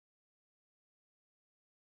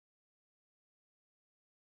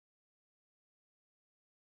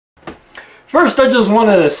First, I just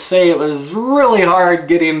wanted to say it was really hard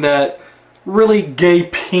getting that really gay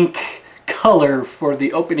pink color for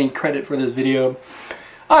the opening credit for this video.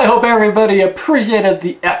 I hope everybody appreciated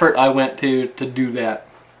the effort I went to do that.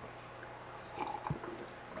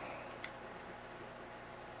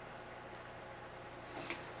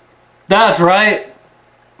 That's right.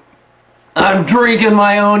 I'm drinking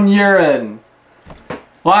my own urine.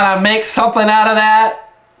 Wanna make something out of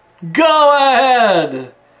that? Go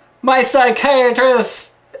ahead! My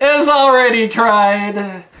psychiatrist is already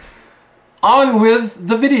tried. On with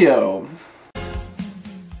the video.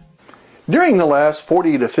 During the last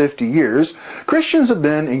 40 to 50 years, Christians have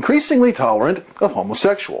been increasingly tolerant of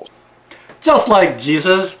homosexuals. Just like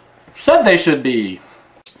Jesus said they should be.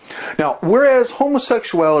 Now, whereas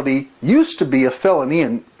homosexuality used to be a felony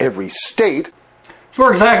in every state,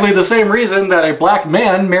 for exactly the same reason that a black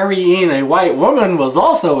man marrying a white woman was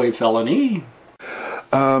also a felony.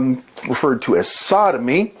 Referred to as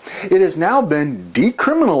sodomy, it has now been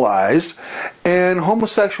decriminalized and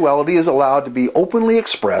homosexuality is allowed to be openly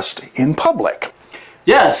expressed in public.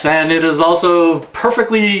 Yes, and it is also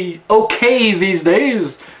perfectly okay these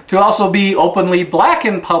days to also be openly black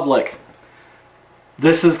in public.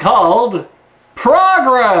 This is called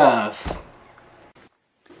progress.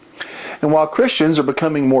 And while Christians are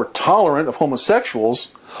becoming more tolerant of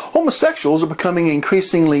homosexuals, homosexuals are becoming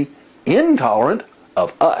increasingly intolerant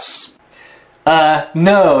of us.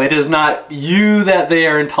 No, it is not you that they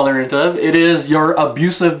are intolerant of. It is your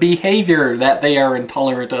abusive behavior that they are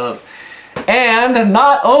intolerant of. And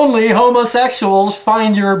not only homosexuals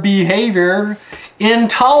find your behavior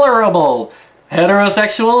intolerable.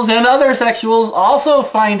 Heterosexuals and other sexuals also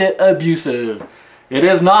find it abusive. It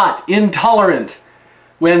is not intolerant.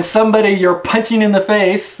 When somebody you're punching in the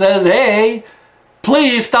face says, "Hey,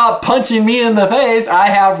 please stop punching me in the face, I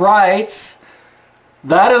have rights,"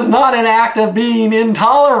 that is not an act of being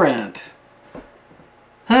intolerant.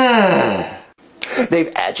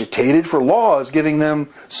 They've agitated for laws giving them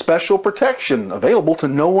special protection available to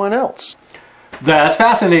no one else. That's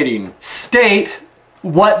fascinating. State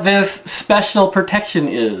what this special protection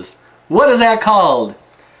is. What is that called?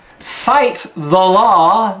 Cite the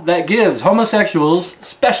law that gives homosexuals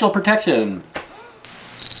special protection.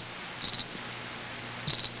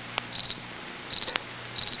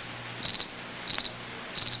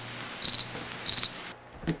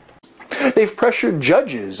 They've pressured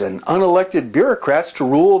judges and unelected bureaucrats to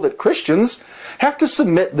rule that Christians have to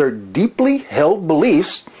submit their deeply held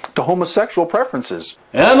beliefs to homosexual preferences.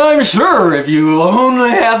 And I'm sure if you only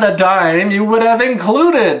had the time, you would have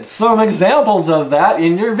included some examples of that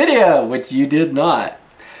in your video, which you did not.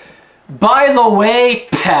 By the way,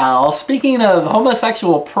 pal, speaking of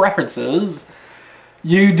homosexual preferences,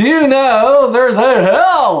 you do know there's a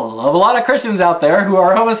hell of a lot of Christians out there who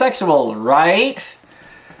are homosexual, right?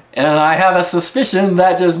 And I have a suspicion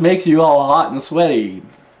that just makes you all hot and sweaty.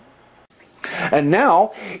 And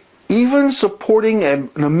now, even supporting an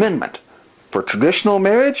amendment for traditional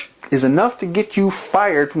marriage is enough to get you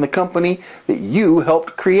fired from the company that you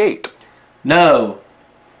helped create. No.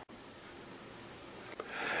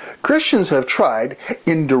 Christians have tried,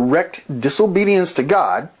 in direct disobedience to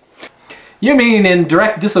God. You mean in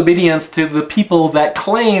direct disobedience to the people that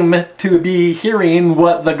claim to be hearing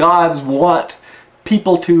what the gods want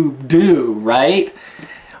people to do, right?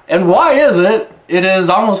 And why is it? It is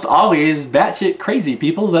almost always batshit crazy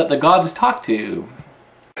people that the gods talk to.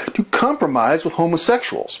 To compromise with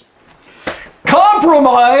homosexuals.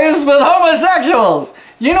 Compromise with homosexuals!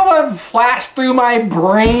 You know what flashed through my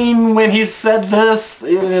brain when he said this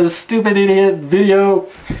in his stupid idiot video?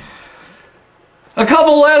 A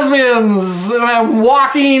couple lesbians, and I'm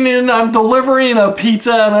walking and I'm delivering a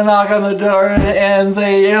pizza and I knock on the door and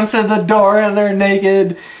they answer the door and they're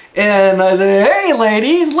naked and I say, "Hey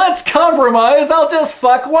ladies, let's compromise, I'll just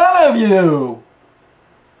fuck one of you."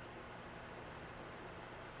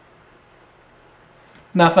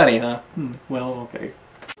 Not funny, huh? Well, okay.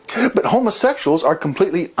 But homosexuals are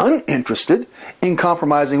completely uninterested in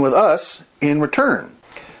compromising with us in return.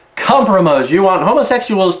 Compromise. You want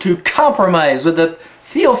homosexuals to compromise with the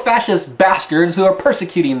theofascist bastards who are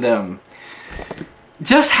persecuting them.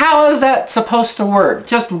 Just how is that supposed to work?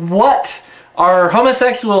 Just what are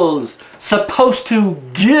homosexuals supposed to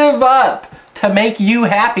give up to make you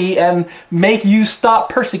happy and make you stop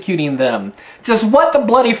persecuting them? Just what the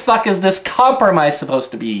bloody fuck is this compromise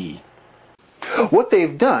supposed to be? What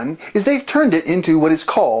they've done is they've turned it into what is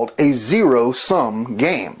called a zero-sum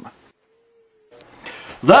game.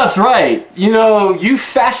 That's right. You know, you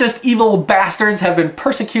fascist evil bastards have been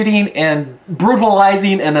persecuting and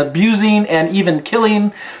brutalizing and abusing and even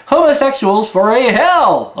killing homosexuals for a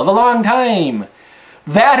hell of a long time.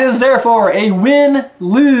 That is therefore a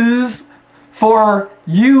win-lose for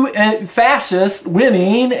you fascists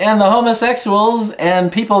winning and the homosexuals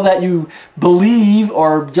and people that you believe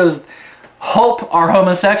or just hope are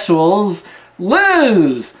homosexuals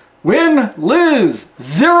lose. Win, lose,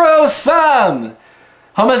 zero sum.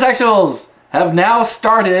 Homosexuals have now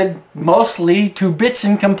started mostly to bitch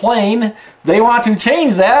and complain. They want to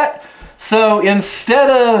change that. So instead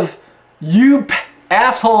of you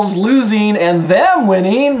assholes losing and them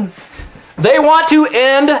winning, they want to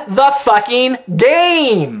end the fucking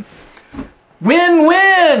game.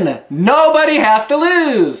 Win-win. Nobody has to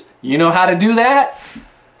lose. You know how to do that?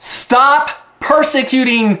 Stop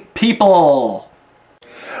persecuting people.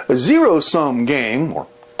 A zero-sum game, or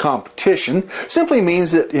competition, simply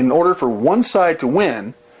means that in order for one side to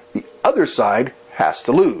win, the other side has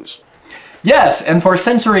to lose. Yes, and for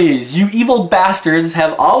centuries, you evil bastards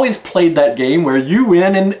have always played that game where you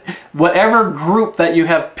win and whatever group that you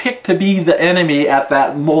have picked to be the enemy at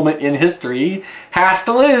that moment in history has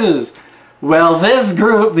to lose. Well, this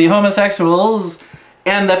group, the homosexuals,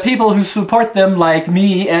 and the people who support them like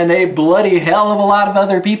me and a bloody hell of a lot of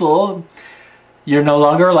other people, you're no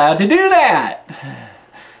longer allowed to do that.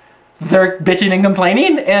 They're bitching and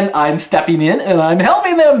complaining, and I'm stepping in and I'm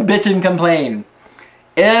helping them bitch and complain.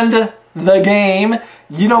 End the game.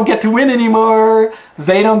 You don't get to win anymore.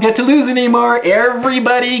 They don't get to lose anymore.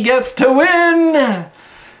 Everybody gets to win.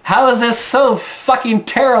 How is this so fucking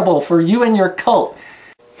terrible for you and your cult?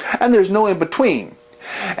 And there's no in between.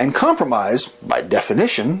 And compromise, by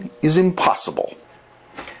definition, is impossible.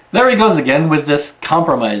 There he goes again with this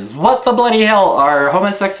compromise. What the bloody hell are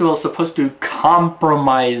homosexuals supposed to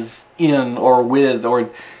compromise in or with or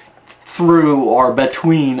through or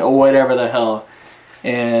between or whatever the hell?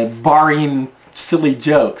 And barring silly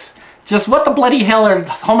jokes. Just what the bloody hell are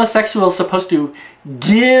homosexuals supposed to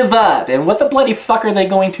give up? And what the bloody fuck are they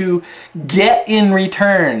going to get in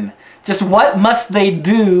return? Just what must they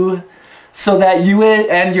do so that you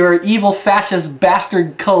and your evil fascist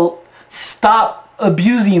bastard cult stop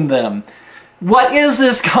abusing them? What is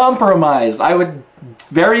this compromise? I would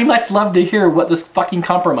very much love to hear what this fucking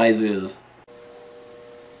compromise is.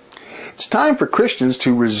 It's time for Christians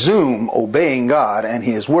to resume obeying God and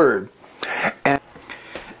His Word.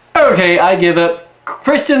 Okay, I give up.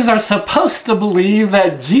 Christians are supposed to believe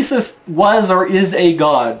that Jesus was or is a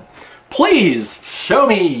God. Please show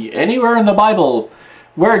me anywhere in the Bible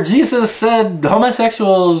where Jesus said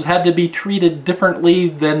homosexuals had to be treated differently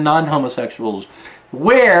than non-homosexuals.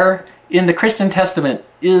 Where in the Christian Testament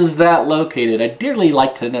is that located? I'd dearly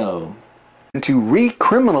like to know. And to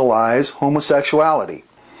recriminalize homosexuality.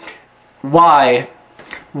 Why?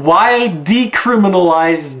 Why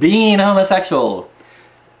decriminalize being homosexual?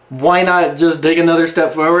 Why not just take another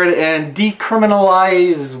step forward and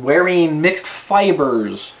decriminalize wearing mixed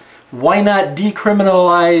fibers? Why not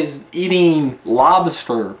decriminalize eating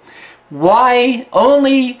lobster? Why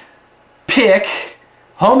only pick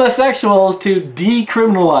homosexuals to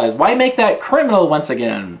decriminalize? Why make that criminal once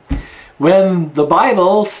again? When the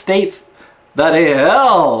Bible states that a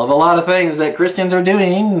hell of a lot of things that Christians are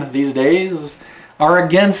doing these days are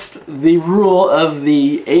against the rule of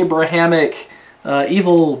the Abrahamic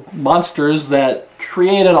evil monsters that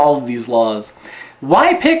created all of these laws.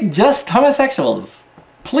 Why pick just homosexuals?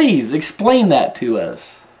 Please explain that to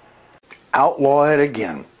us. Outlaw it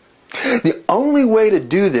again. The only way to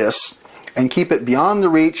do this and keep it beyond the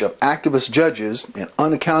reach of activist judges and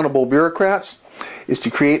unaccountable bureaucrats is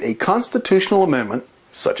to create a constitutional amendment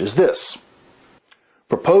such as this.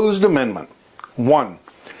 Proposed Amendment 1.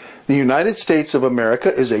 The United States of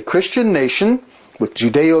America is a Christian nation with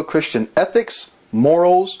Judeo-Christian ethics,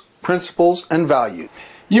 morals, principles, and values.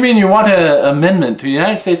 You mean you want an amendment to the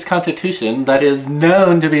United States Constitution that is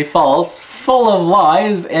known to be false, full of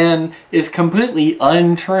lies, and is completely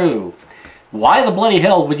untrue? Why the bloody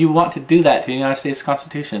hell would you want to do that to the United States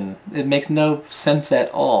Constitution? It makes no sense at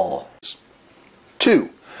all. 2.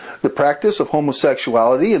 The practice of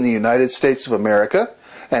homosexuality in the United States of America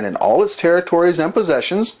and in all its territories and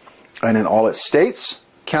possessions, and in all its states,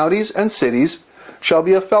 counties, and cities, shall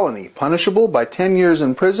be a felony, punishable by 10 years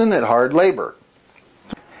in prison at hard labor.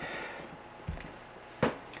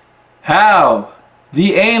 How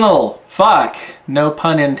the anal fuck, no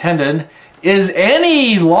pun intended, is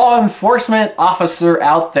any law enforcement officer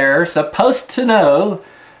out there supposed to know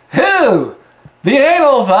who the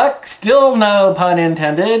anal fuck, still no pun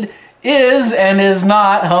intended, is and is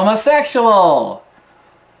not homosexual?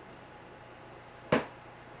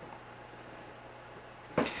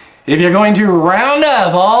 If you're going to round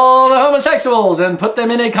up all the homosexuals and put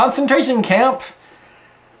them in a concentration camp,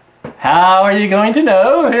 how are you going to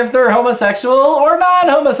know if they're homosexual or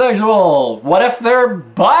non-homosexual? What if they're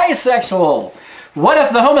bisexual? What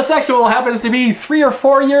if the homosexual happens to be 3 or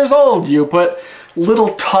 4 years old? You put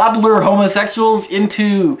little toddler homosexuals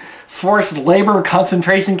into forced labor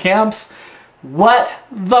concentration camps? What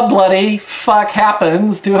the bloody fuck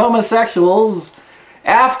happens to homosexuals?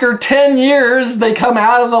 After 10 years, they come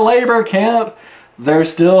out of the labor camp. They're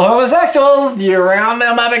still homosexuals. You round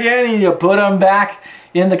them up again and you put them back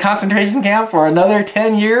in the concentration camp for another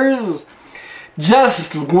 10 years?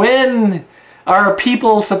 Just when are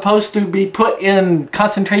people supposed to be put in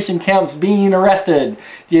concentration camps being arrested?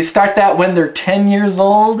 Do you start that when they're 10 years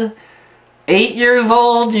old? 8 years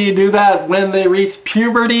old? Do you do that when they reach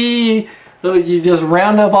puberty? You just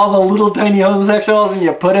round up all the little tiny homosexuals and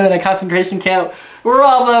you put them in a concentration camp where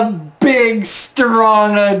all the big,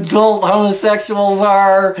 strong, adult homosexuals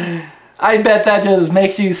are? I bet that just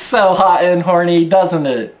makes you so hot and horny, doesn't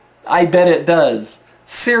it? I bet it does.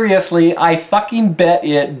 Seriously, I fucking bet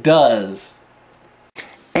it does.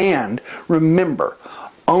 And remember,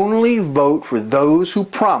 only vote for those who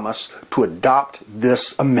promise to adopt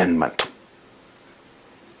this amendment.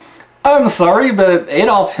 I'm sorry, but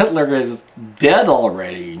Adolf Hitler is dead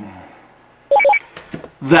already.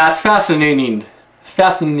 That's fascinating.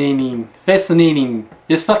 Fascinating. Fascinating.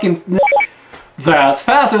 It's fucking... That's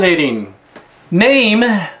fascinating. Name,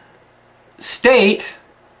 state,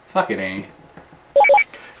 fucking A.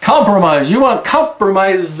 Compromise. You want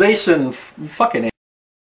compromisation. Fucking A.